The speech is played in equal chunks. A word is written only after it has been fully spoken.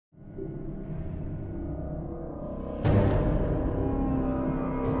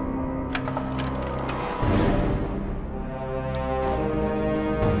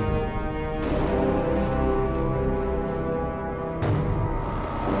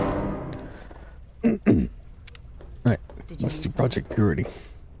Let's do Project Purity.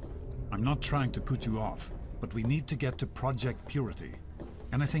 I'm not trying to put you off, but we need to get to Project Purity.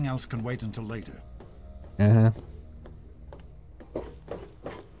 Anything else can wait until later. Uh-huh.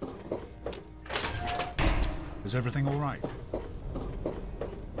 Is everything all right?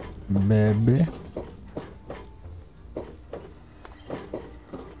 Baby.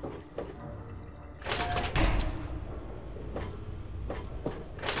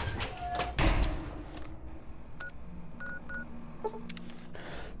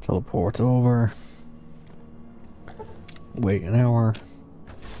 Teleport over. Wait an hour.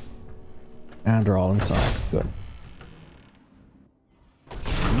 And they're all inside. Good.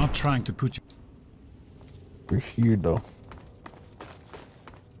 I'm not trying to put you... We're here though.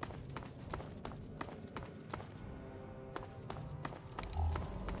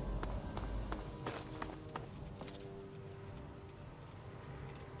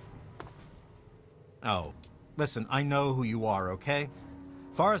 Oh, listen, I know who you are, okay?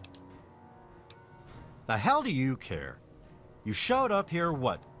 Far as... The hell do you care? You showed up here,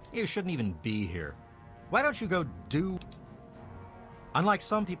 what? You shouldn't even be here. Why don't you go do... Unlike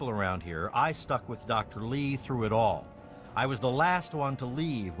some people around here, I stuck with Dr. Lee through it all. I was the last one to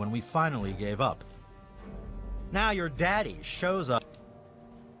leave when we finally gave up. Now your daddy shows up.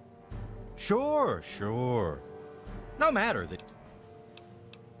 Sure. No matter that...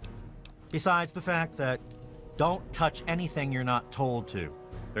 Besides the fact that don't touch anything you're not told to.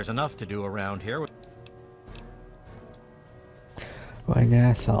 There's enough to do around here. Well, I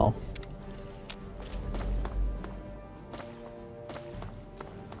guess I'll...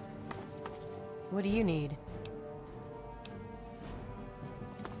 What do you need?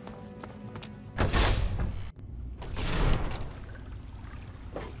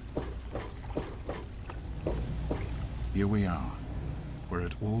 Here we are, where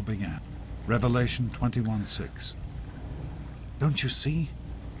it all began. Revelation 21:6. Don't you see?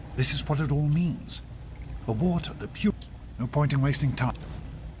 This is what it all means. The water, the pure... No point in wasting time.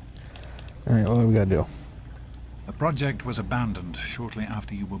 Alright, what do we gotta do? The project was abandoned shortly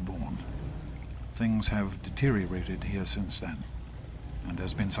after you were born. Things have deteriorated here since then, and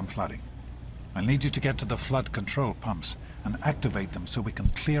there's been some flooding. I'll need you to get to the flood control pumps and activate them so we can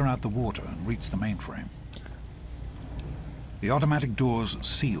clear out the water and reach the mainframe. The automatic doors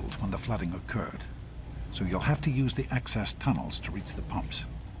sealed when the flooding occurred, so you'll have to use the access tunnels to reach the pumps.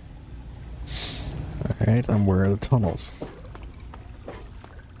 Alright, and where are the tunnels?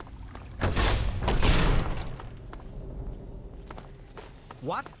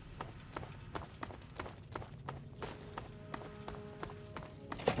 What?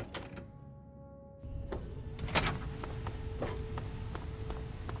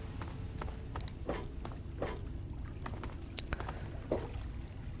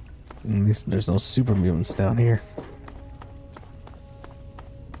 At least there's no super mutants down here.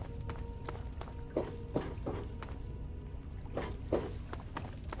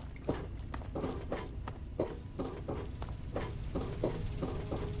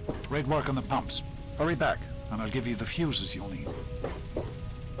 Great work on the pumps. Hurry back, and I'll give you the fuses you'll need.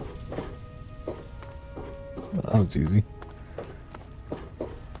 Well, that was easy.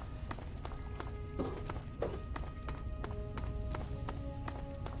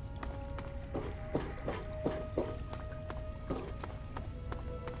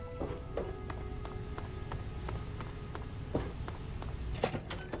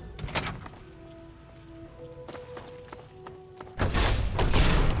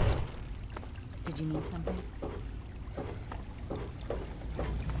 Did you need something?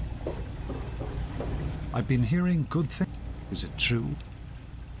 I've been hearing good things. Is it true?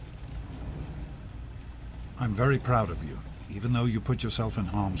 I'm very proud of you, even though you put yourself in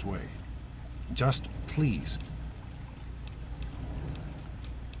harm's way. Just please.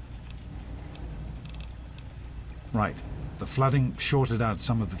 Right. The flooding shorted out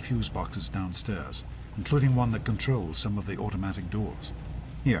some of the fuse boxes downstairs, including one that controls some of the automatic doors.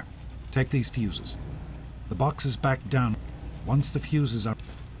 Here, take these fuses. The box is back down. Once the fuses are...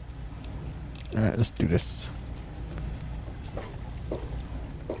 Alright, let's do this.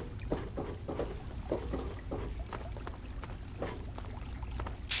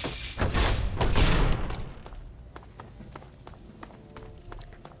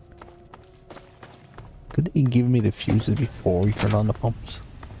 Couldn't you give me the fuses before we turn on the pumps?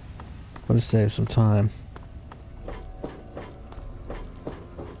 Would have saved some time.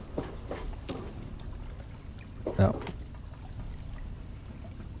 No.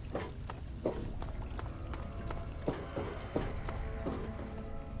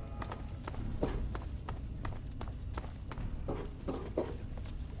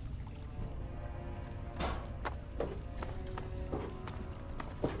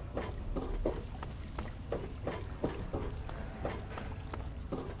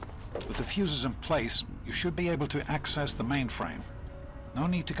 fuses in place, you should be able to access the mainframe. No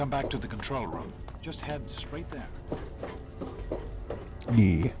need to come back to the control room. Just head straight there.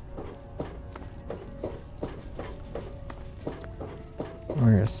 Yeah.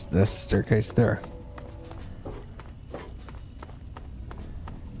 Where's this staircase there?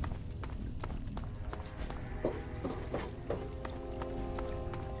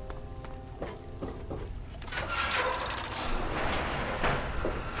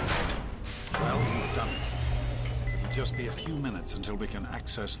 Well, you've done it. It'll just be a few minutes until we can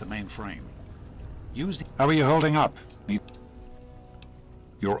access the mainframe. Use the... How are you holding up?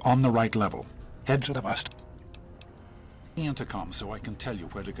 You're on the right level. Head to the west. The intercom so I can tell you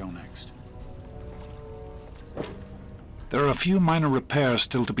where to go next. There are a few minor repairs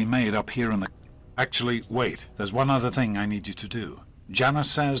still to be made up here in the... Actually, wait. There's one other thing I need you to do. Janice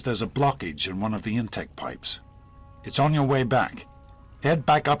says there's a blockage in one of the intake pipes. It's on your way back. Head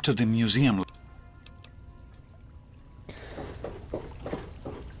back up to the museum.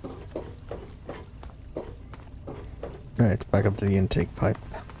 Alright, back up to the intake pipe.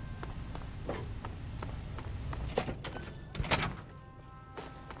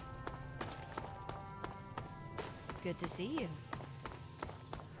 Good to see you.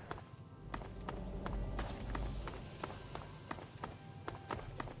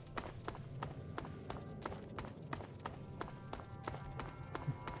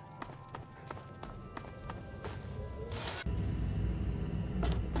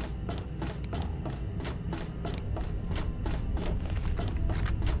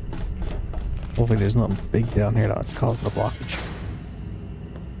 Hopefully there's nothing big down here that's causing the blockage.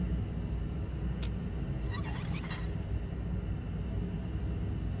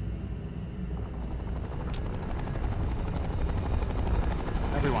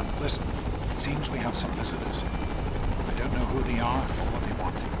 Everyone, listen. Seems we have some visitors. I don't know who they are or what they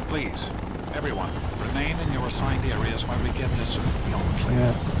want. Please, everyone, remain in your assigned areas while we get this beyond clear.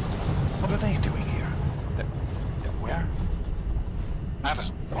 Yeah. What are they doing here? They're where?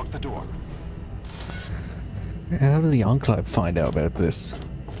 Madison, lock the door. How did the Enclave find out about this?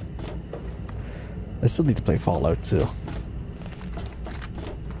 I still need to play Fallout 2.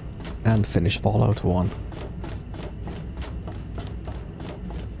 And finish Fallout 1.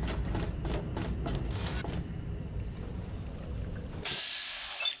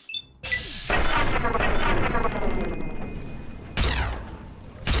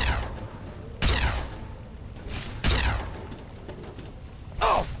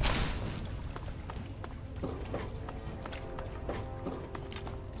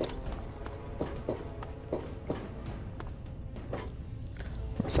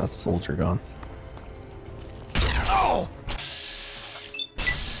 Where's that soldier gone? Oh!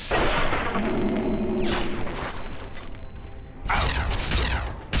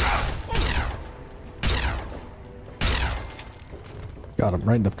 Got him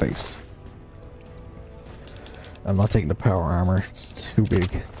right in the face. I'm not taking the power armor, it's too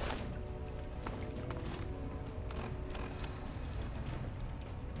big.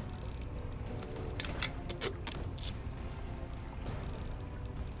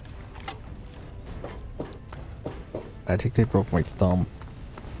 I think they broke my thumb.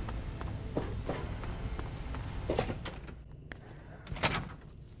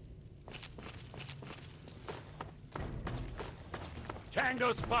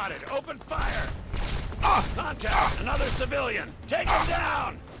 Tango spotted. Open fire. Contact. Another civilian. Take him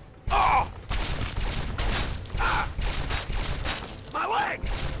down. My leg.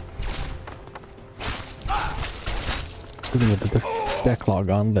 It's good with the deck log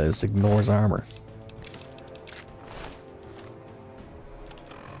on, this ignores armor.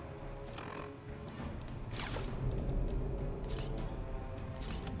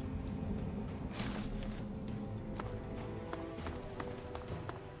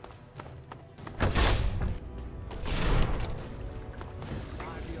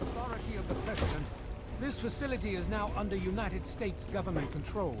 This facility is now under United States government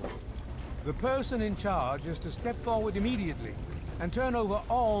control. The person in charge is to step forward immediately and turn over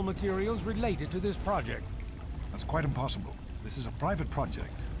all materials related to this project. That's quite impossible. This is a private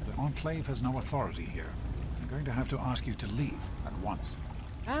project. The Enclave has no authority here. I'm going to have to ask you to leave at once.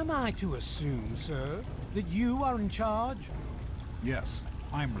 Am I to assume, sir, that you are in charge? Yes,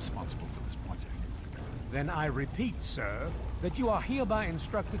 I'm responsible for this project. Then I repeat, sir, that you are hereby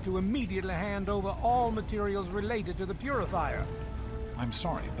instructed to immediately hand over all materials related to the purifier. I'm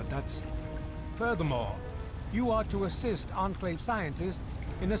sorry, but that's... Furthermore, you are to assist Enclave scientists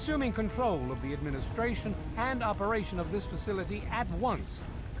in assuming control of the administration and operation of this facility at once.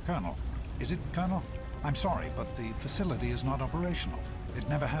 Colonel, is it Colonel? I'm sorry, but the facility is not operational. It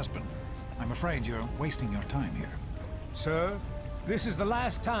never has been. I'm afraid you're wasting your time here. Sir, this is the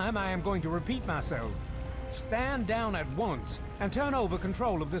last time I am going to repeat myself. Stand down at once and turn over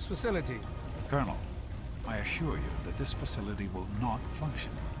control of this facility. Colonel, I assure you that this facility will not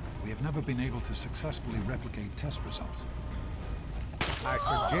function. We have never been able to successfully replicate test results. I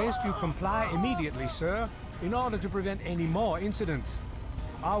suggest you comply immediately, sir, in order to prevent any more incidents.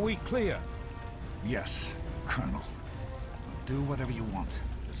 Are we clear? Yes, Colonel. Do whatever you want.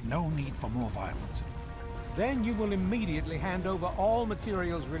 There's no need for more violence. Then you will immediately hand over all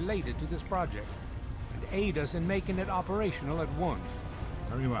materials related to this project and aid us in making it operational at once.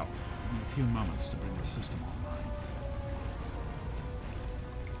 Very well. Give me a few moments to bring the system online.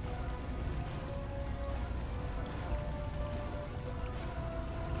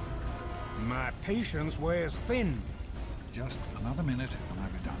 My patience wears thin. Just another minute and I'll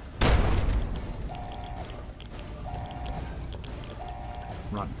be done.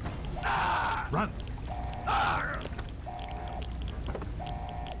 Run. Run!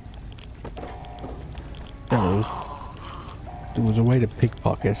 There was a way to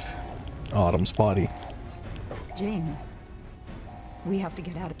pickpocket Autumn's body. James. We have to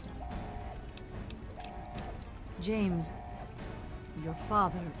get out of... James. Your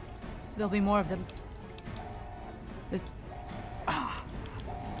father. There'll be more of them. There's...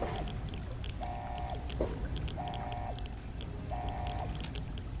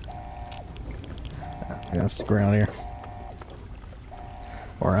 I gotta stick around here.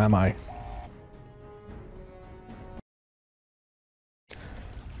 Or am I?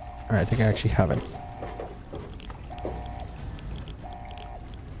 Alright, I think I actually have it.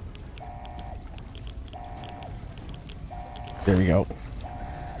 There we go.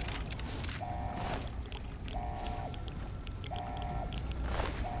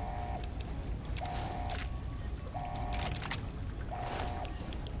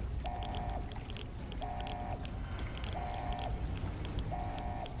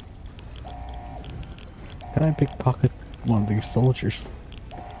 Can I pickpocket one of these soldiers?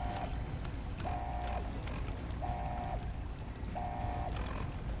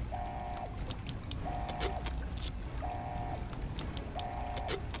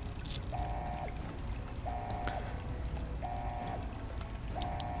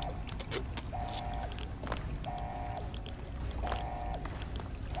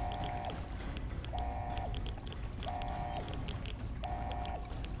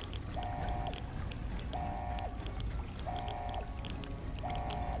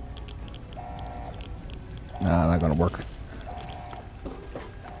 Nah, not gonna work.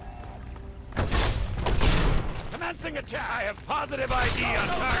 Commencing attack. I have positive ID on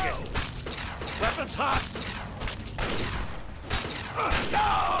target. Weapons hot.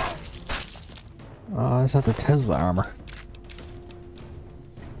 No! Oh, that's not the Tesla armor.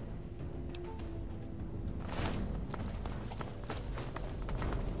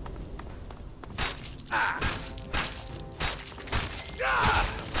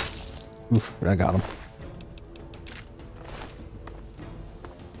 Oof, I got him.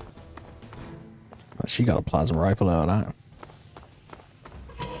 She got a plasma rifle out of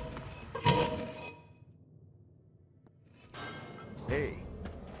that. Hey.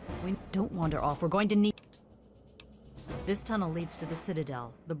 We don't wander off. We're going to need... This tunnel leads to the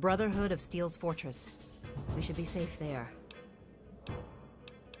Citadel, the Brotherhood of Steel's fortress. We should be safe there.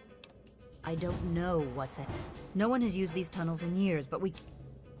 I don't know what's ahead. No one has used these tunnels in years, but we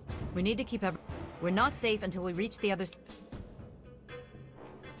need to keep We're not safe until we reach the other...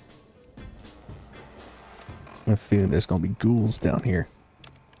 I have a feeling there's gonna be ghouls down here.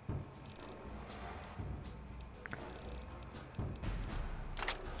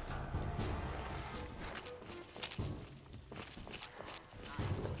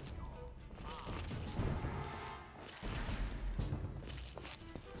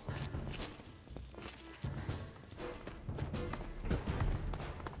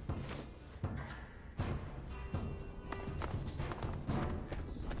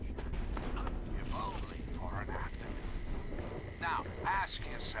 Now, ask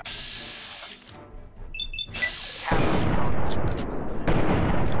yourself.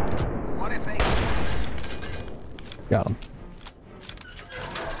 What if they... Got him.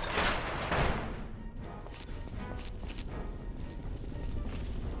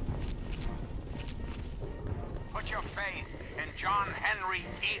 Put your faith in John Henry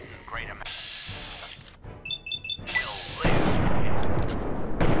Eden, great America. Will live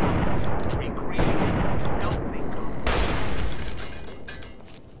in recreation, healthy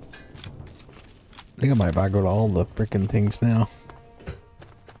I think I might back go to all the freaking things now.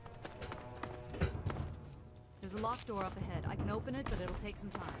 There's a locked door up ahead. I can open it, but it'll take some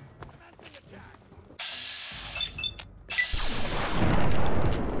time.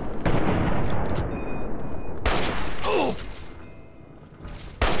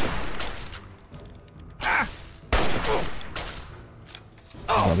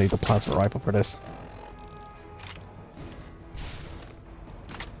 need the plasma rifle for this.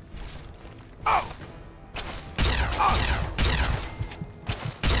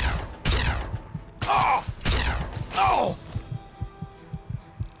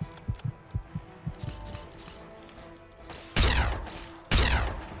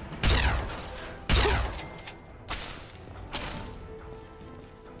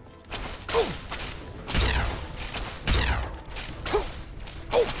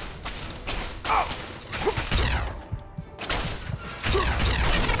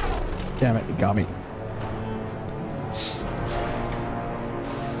 Damn it, it got me.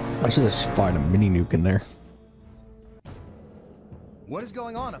 I should just fired a mini nuke in there. What is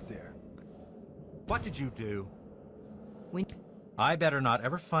going on up there? What did you do? We... I better not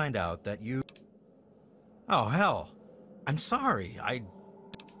ever find out that you... Oh, hell. I'm sorry. I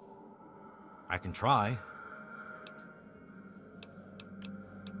can try.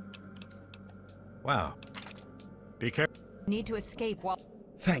 Wow. Be careful. Need to escape while...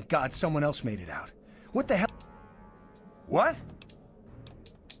 Thank God someone else made it out. What the hell? What?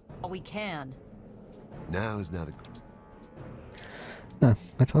 we can. Now is not a... Huh,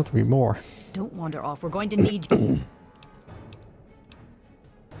 I thought there'd be more. Don't wander off. We're going to need you.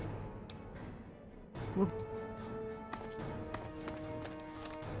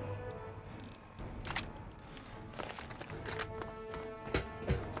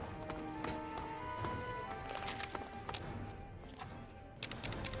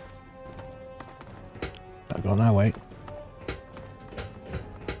 Not going that way.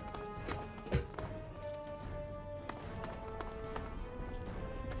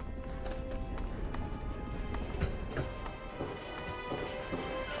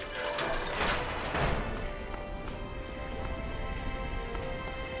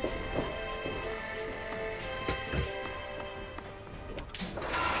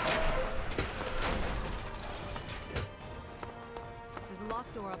 There's a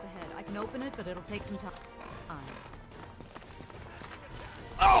locked door up ahead. I can open it, but it'll take some time.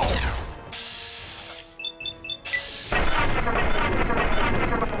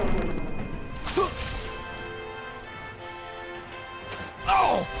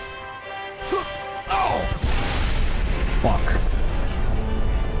 Fuck.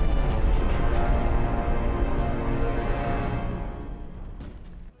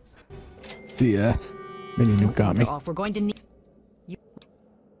 The mini nuke got me. Off. We're going to need you.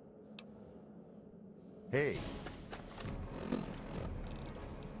 Hey.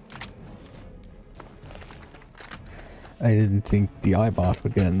 I didn't think the iBot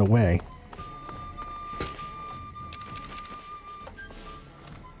would get in the way.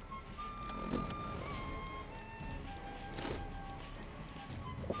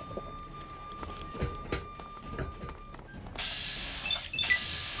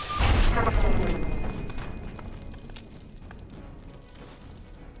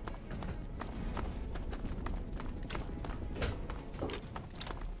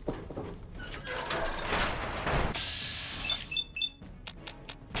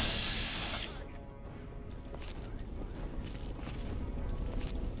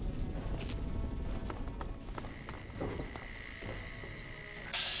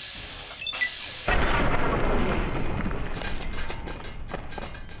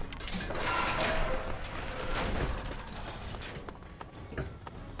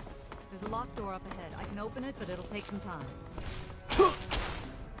 There's a locked door up ahead. I can open it, but it'll take some time.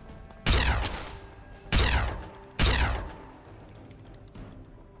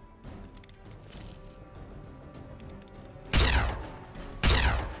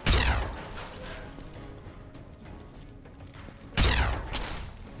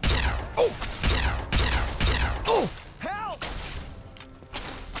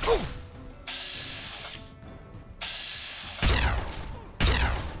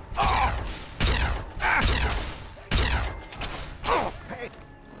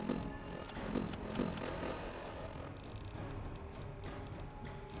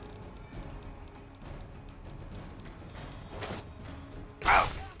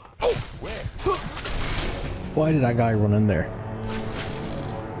 Why did that guy run in there?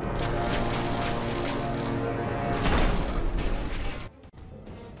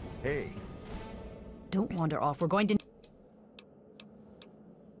 Hey. Don't wander off. We're going to...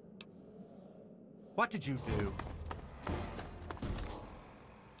 What did you do?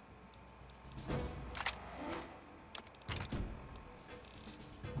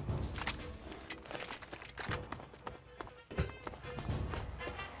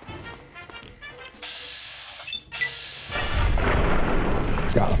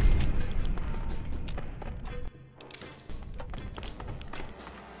 Got him.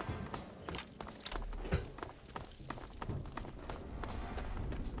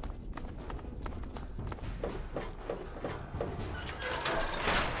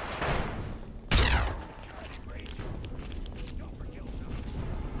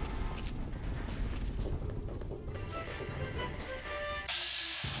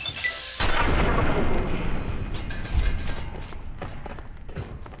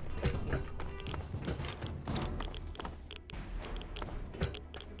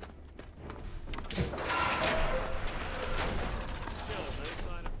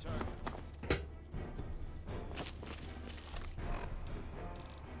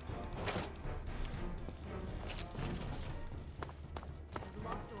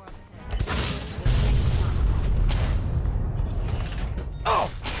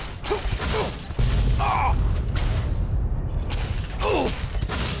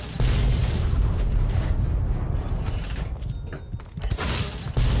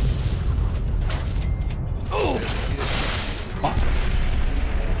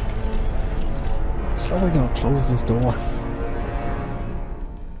 How are we gonna close this door?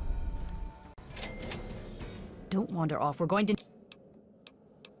 Don't wander off. We're going to...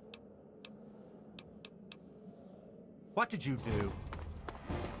 What did you do?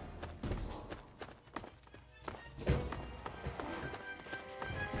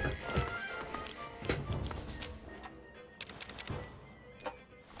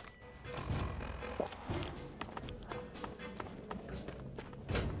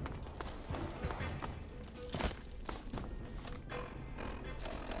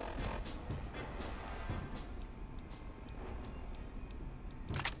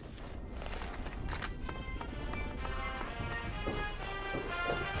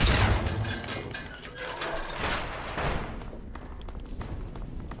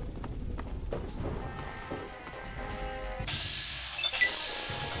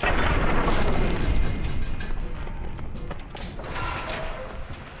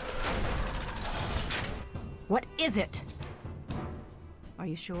 What is it? Are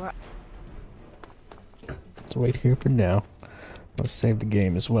you sure? Let's wait here for now. Let's save the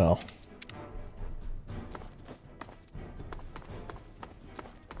game as well.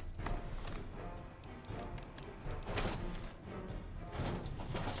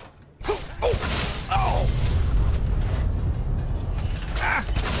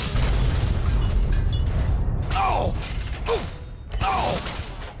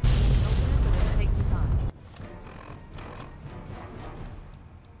 Take some time.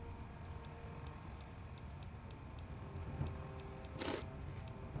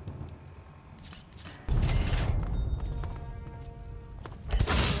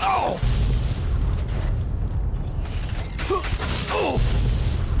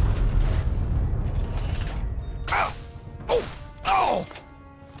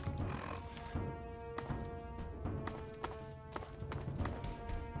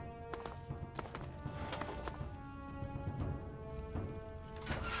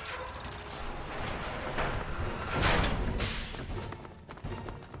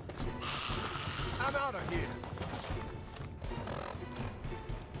 I'm out of here.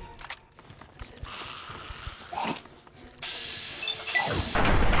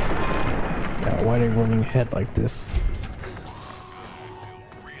 Yeah, why are they running ahead like this?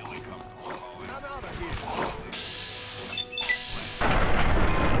 I'm out of here.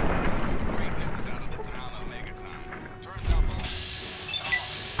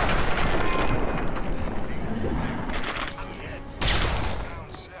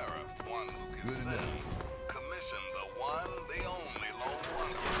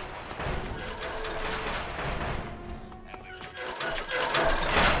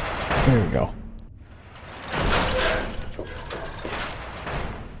 There we go.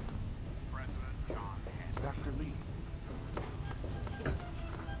 Dr. Lee.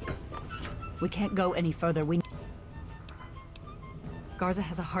 We can't go any further. Garza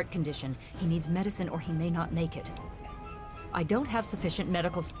has a heart condition. He needs medicine or he may not make it. I don't have sufficient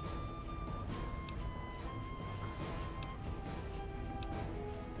medical...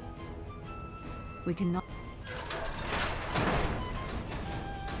 We cannot...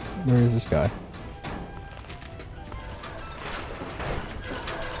 Where is this guy?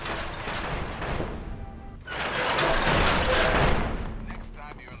 Next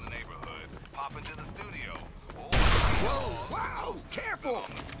time you're in the neighborhood, pop into the studio. Whoa, wow, careful! On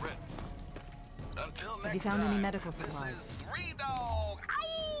the Fritz. Until next Have you found any time, medical this supplies? is Three Dog.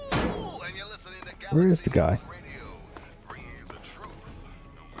 Ow! And you're listening to Where is the guy? Galaxy Radio, bringing you the truth,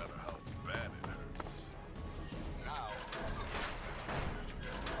 no matter how bad it hurts. Now, some music.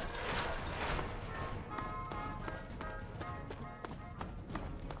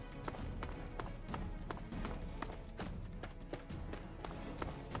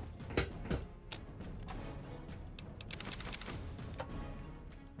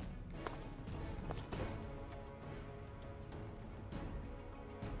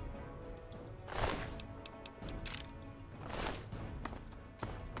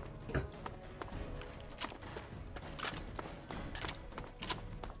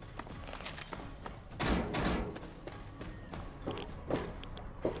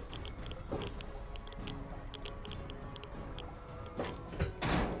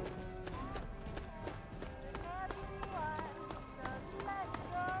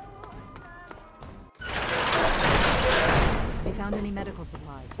 Have you found any medical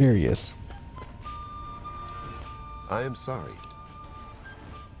supplies? There he is. I am sorry.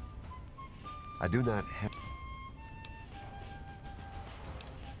 I do not have...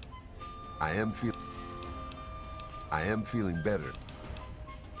 I am feeling better.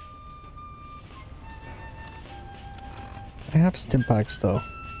 I have stim packs though.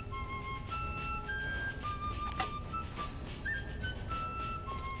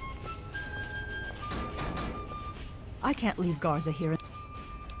 can't leave Garza here.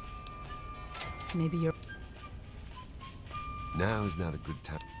 Maybe you're... Now is not a good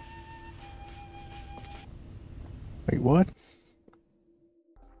time. Wait, what?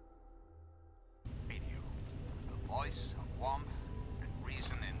 Radio. The voice of warmth and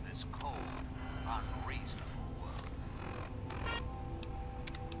reason in this cold, unreasonable world.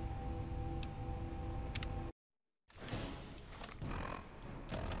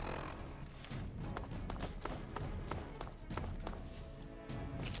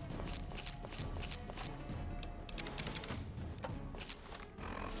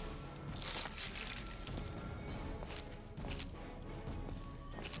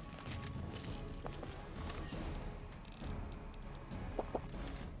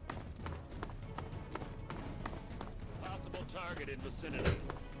 Target in vicinity.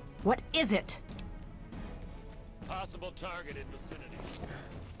 What is it? Possible target in vicinity.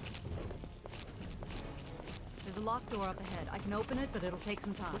 There's a locked door up ahead. I can open it, but it'll take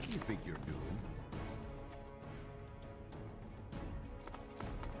some time. What do you think you're doing?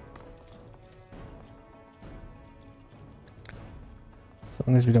 As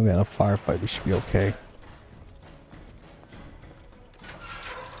long as we don't get in a firefight, we should be okay.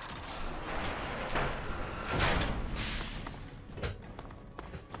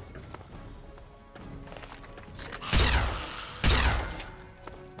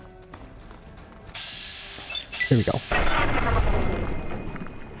 Here we go.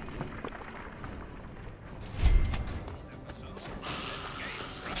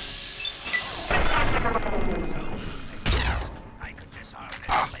 I could disarm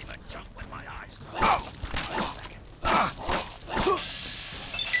this saber junk with my eyes closed.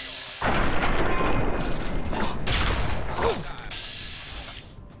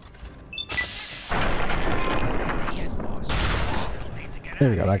 There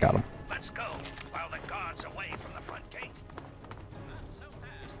we go, I got him. Let's go while the guard's away from the front gate. Not so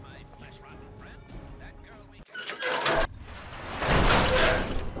fast, my flesh-rotten friend. That girl we can...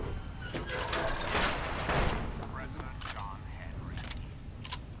 President John Henry.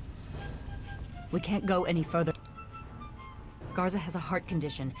 We can't go any further. Garza has a heart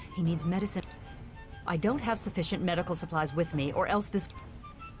condition. He needs medicine. I don't have sufficient medical supplies with me, or else this...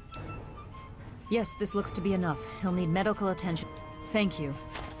 Yes, this looks to be enough. He'll need medical attention. Thank you.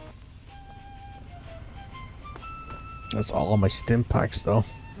 That's all of my stim packs, though.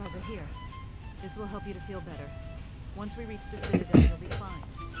 Garza, here. This will help you to feel better. Once we reach the Citadel, you'll be fine.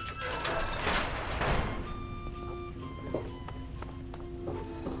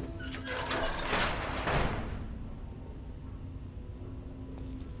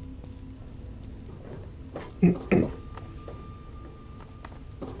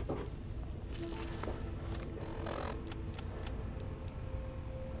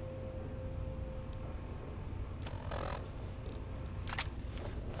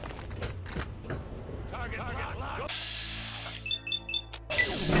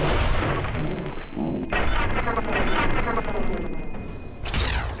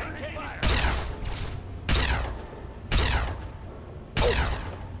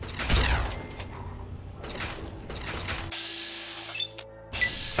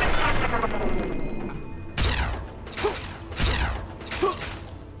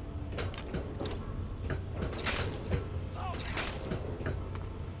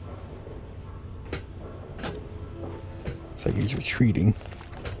 It's like he's retreating.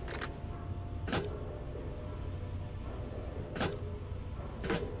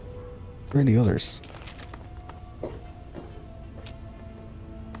 Where are the others?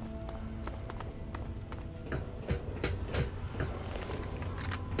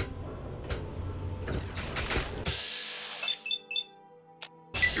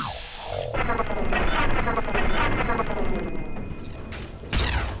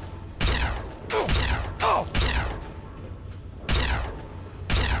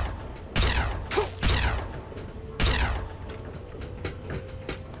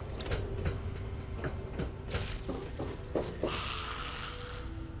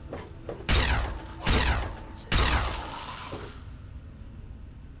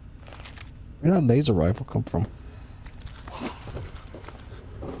 Where did that laser rifle come from?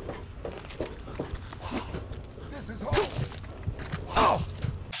 This is home. Oh!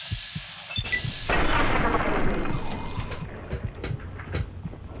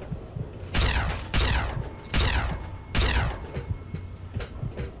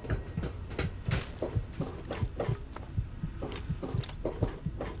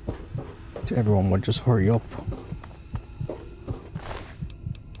 Everyone would just hurry up.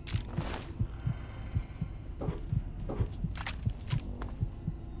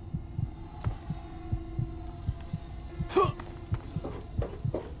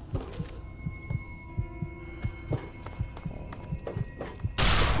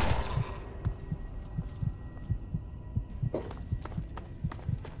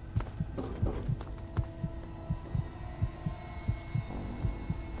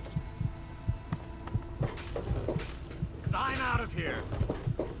 here.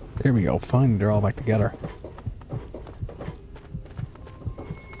 There we go. Finally, they're all back together.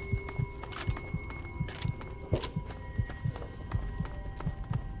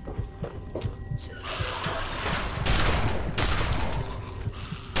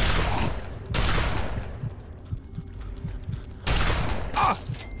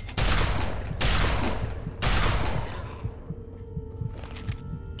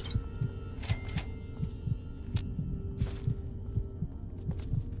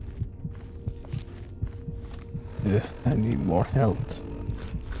 Ugh, I need more health.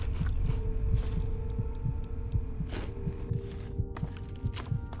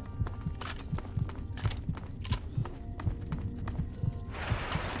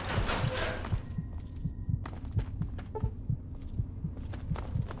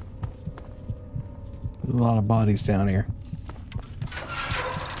 There's a lot of bodies down here.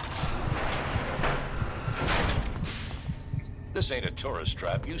 This ain't a tourist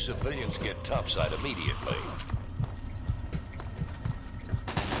trap. You civilians get topside immediately.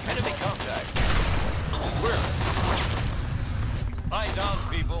 Enemy contact. Where? Eyes on,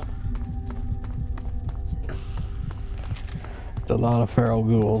 people. It's a lot of feral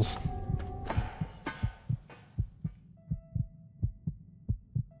ghouls.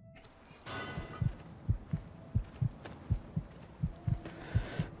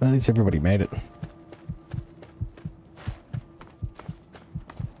 Well, at least everybody made it.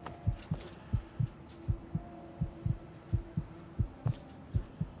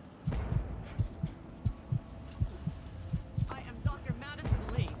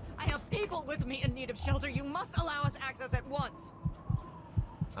 Shelter, you must allow us access at once.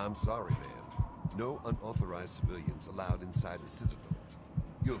 I'm sorry, ma'am. No unauthorized civilians allowed inside the Citadel.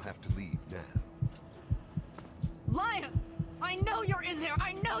 You'll have to leave now. Lions! I know you're in there!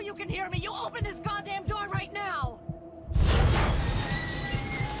 I know you can hear me! You open this goddamn door right now!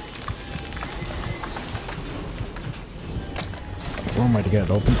 Where am I to get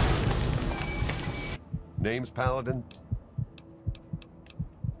it open? Name's Paladin.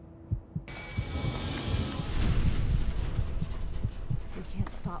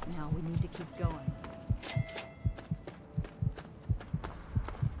 Stop now. We need to keep going.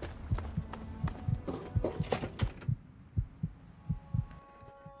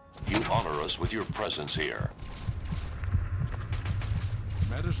 You honor us with your presence here.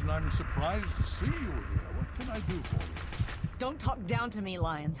 Madison, I'm surprised to see you here. What can I do for you? Don't talk down to me,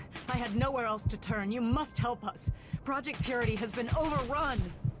 Lions. I had nowhere else to turn. You must help us. Project Purity has been overrun.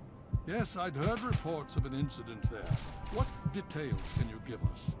 Yes, I'd heard reports of an incident there. What details can you give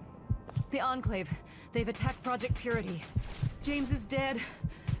us? The Enclave. They've attacked Project Purity. James is dead.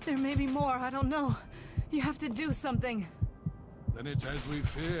 There may be more, I don't know. You have to do something. Then it's as we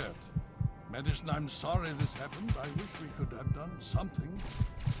feared. Madison, I'm sorry this happened. I wish we could have done something.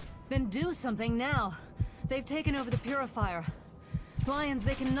 Then do something now. They've taken over the Purifier. Lions,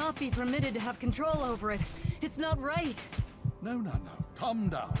 they cannot be permitted to have control over it. It's not right. No. Calm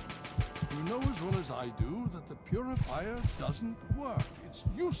down. You know as well as I do that the Purifier doesn't work. It's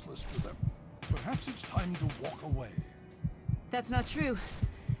useless to them. Perhaps it's time to walk away. That's not true.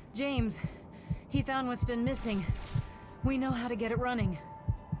 James, he found what's been missing. We know how to get it running.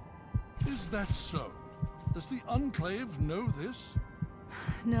 Is that so? Does the Enclave know this?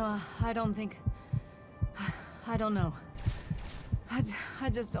 No, I don't think... I don't know. I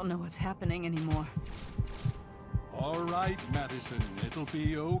just don't know what's happening anymore. All right, Madison, it'll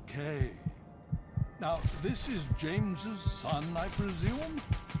be okay. Now, this is James's son, I presume?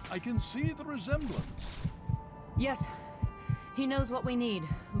 I can see the resemblance. Yes. He knows what we need.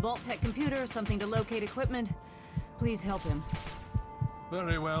 Vault-Tec computer, something to locate equipment. Please help him.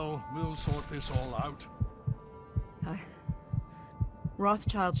 Very well. We'll sort this all out.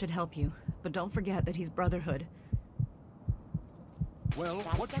 Rothschild should help you, but don't forget that he's Brotherhood. Well,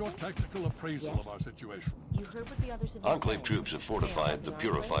 what's your technical appraisal of our situation? You heard what the others have Enclave troops have fortified the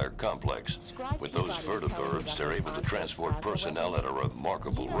Purifier complex. With those vertibirds, they're able to transport personnel at a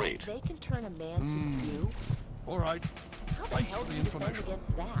remarkable rate. They can turn a man to you. All right. Thanks for the information.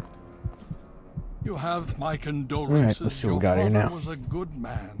 That? You have my condolences. All right, let's see what we got here now. Your father was a good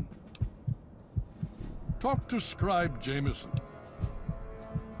man. Talk to Scribe Jameson.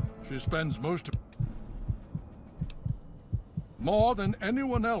 She spends most of... more than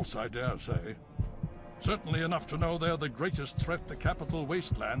anyone else, I dare say. Certainly enough to know they're the greatest threat the capital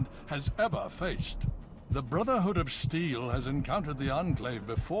wasteland has ever faced. The Brotherhood of Steel has encountered the Enclave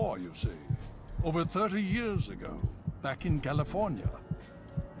before, you see. Over 30 years ago, back in California.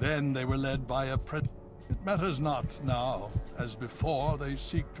 Then they were led by a It matters not now. As before, they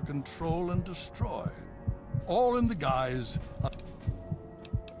seek to control and destroy. All in the guise of...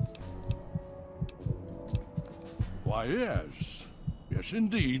 Why, yes. Yes,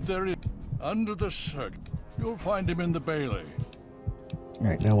 indeed, there is. Under the circuit. You'll find him in the bailey.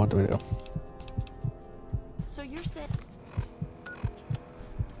 Alright, now what do we do? So you're saying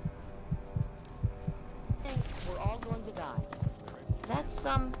we're all going to die?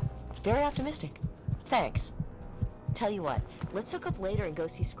 That's, very optimistic. Thanks. Tell you what, let's hook up later and go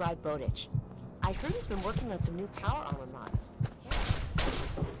see Scribe Bowditch. I heard he's been working on some new power armor mods.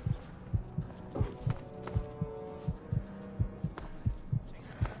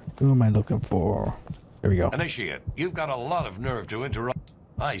 Who am I looking for? There we go. Initiate, you've got a lot of nerve to interrupt.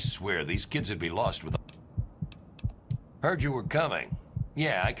 I swear, these kids would be lost with. Heard you were coming.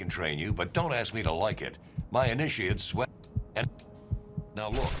 Yeah, I can train you, but don't ask me to like it. My initiates sweat. And now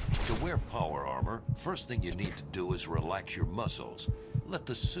look, to wear power armor, first thing you need to do is relax your muscles. Let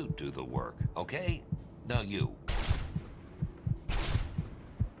the suit do the work, okay? Now you.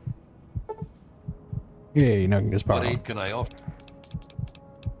 Yeah, now I can just What power. aid can I offer?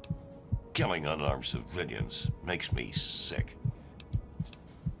 Killing unarmed civilians makes me sick.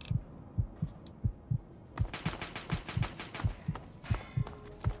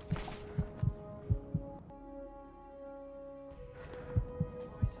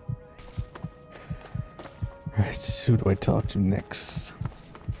 Right, who do I talk to next?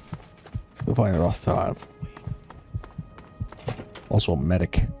 Let's go find Rothschild. Also a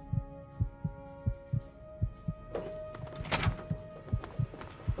medic.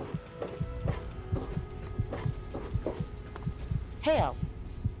 Hail.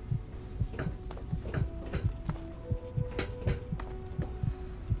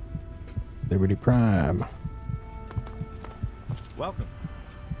 Liberty Prime. Welcome.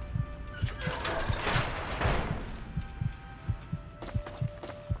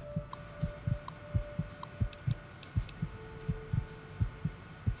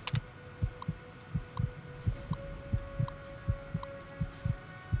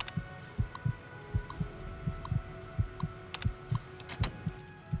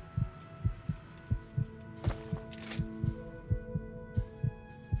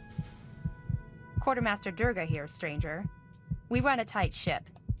 Quartermaster Durga here, stranger. We run a tight ship.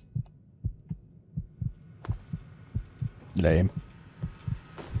 Lame.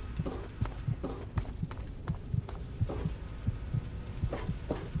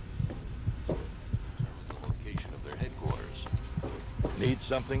 The location of their headquarters. Need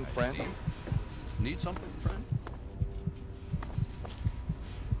something, friend? Need something, friend?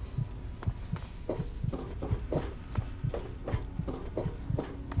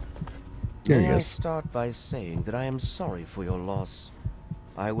 There he May I is. start by saying that I am sorry for your loss.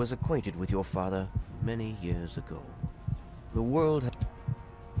 I was acquainted with your father many years ago. The world...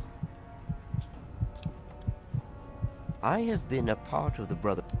 I have been a part of the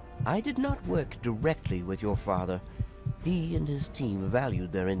Brotherhood. I did not work directly with your father. He and his team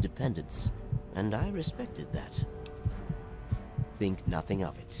valued their independence, and I respected that. Think nothing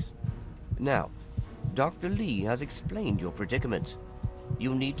of it. Now, Dr. Lee has explained your predicament.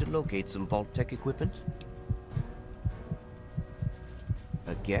 You need to locate some Vault-Tec equipment?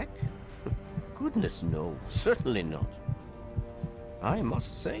 A Gek? Goodness no, certainly not. I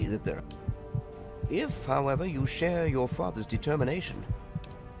must say that there... If, however, you share your father's determination...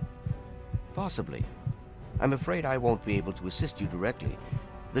 Possibly. I'm afraid I won't be able to assist you directly.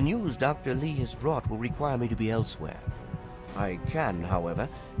 The news Dr. Lee has brought will require me to be elsewhere. I can, however,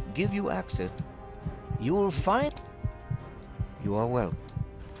 give you access. You'll find... You are welcome.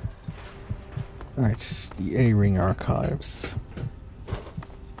 Alright, the A-Ring archives.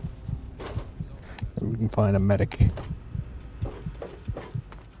 We can find a medic.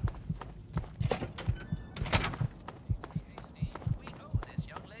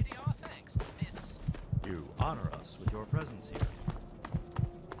 You honor us with your presence here.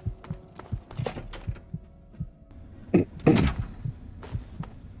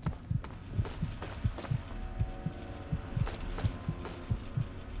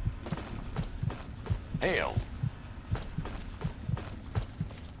 Hail.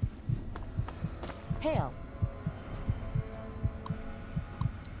 Hail.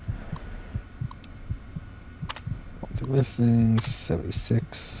 What's it missing?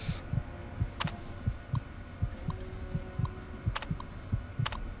 76.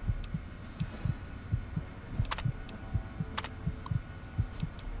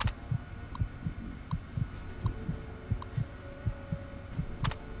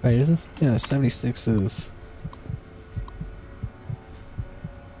 Wait, isn't, yeah, 76 is...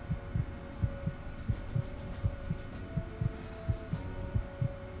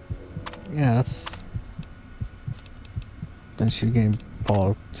 Yeah, that's... Then she game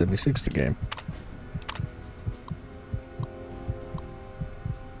Fallout 76 the game.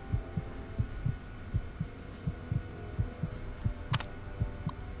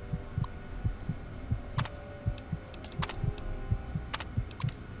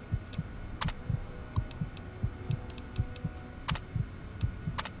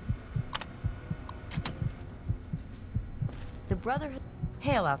 Brotherhood...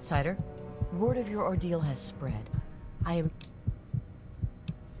 Hail, outsider. Word of your ordeal has spread. I am...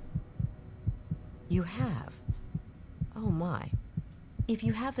 You have? Oh my. If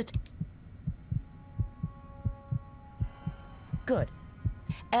you have the... Good.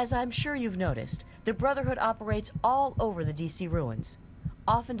 As I'm sure you've noticed, the Brotherhood operates all over the DC ruins,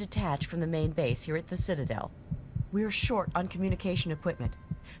 often detached from the main base here at the Citadel. We're short on communication equipment,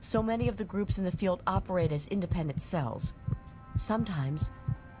 so many of the groups in the field operate as independent cells. Sometimes,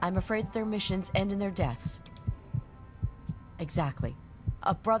 I'm afraid that their missions end in their deaths. Exactly.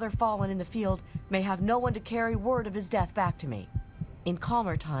 A brother fallen in the field may have no one to carry word of his death back to me. In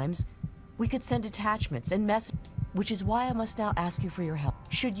calmer times, we could send detachments and messages, which is why I must now ask you for your help.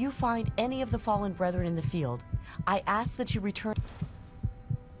 Should you find any of the fallen brethren in the field, I ask that you return...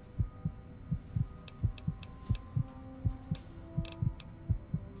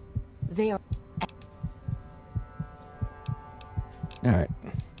 They are... Alright.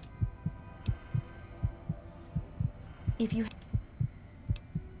 If you...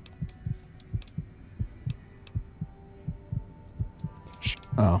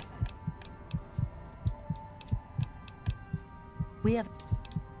 Oh. We have...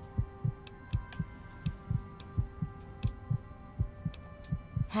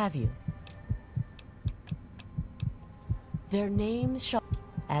 Have you? Their names shall...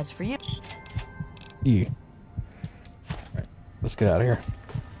 As for you... Yeah. Alright, let's get out of here.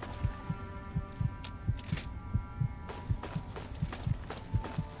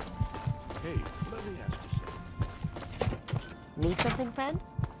 Hey, let me ask you something. Need something, friend?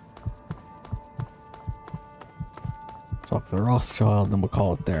 Talk to the Rothschild, and then we'll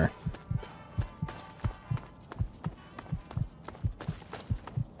call it there.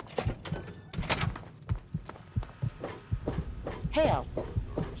 Hail.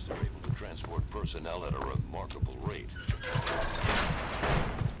 They're able to transport personnel at a remarkable rate.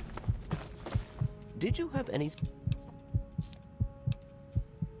 Did you have any...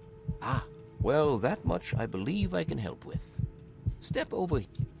 Ah, well, that much I believe I can help with. Step over here.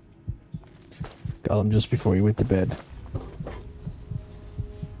 Got him just before he went to bed.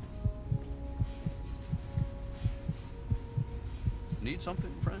 Need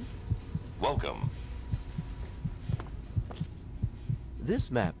something, friend? Welcome.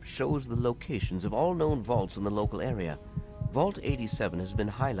 This map shows the locations of all known vaults in the local area. Vault 87 has been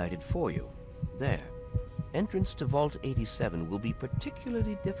highlighted for you. There. Entrance to Vault 87 will be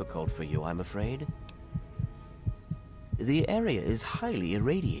particularly difficult for you, I'm afraid. The area is highly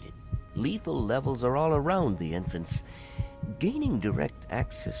irradiated. Lethal levels are all around the entrance. Gaining direct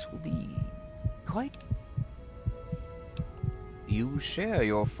access will be quite... You share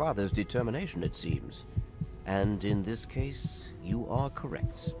your father's determination, it seems. And in this case, you are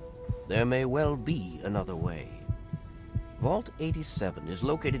correct. There may well be another way. Vault 87 is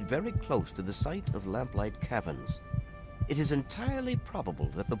located very close to the site of Lamplight Caverns. It is entirely probable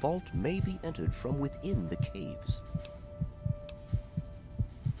that the vault may be entered from within the caves.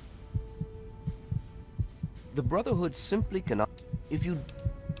 The Brotherhood simply cannot... If you...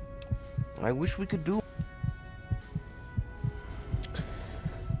 I wish we could do...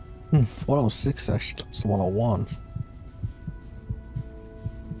 106 actually comes to 101.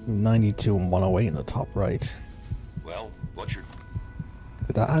 92 and 108 in the top right. Well, what's your...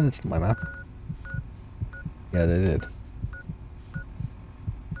 Did that add it to my map? Yeah, they did.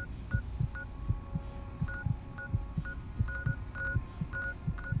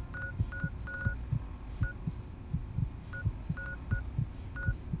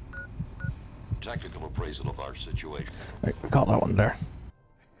 Tactical appraisal of our situation. Right, we got that one there.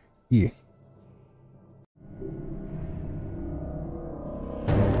 Yeah.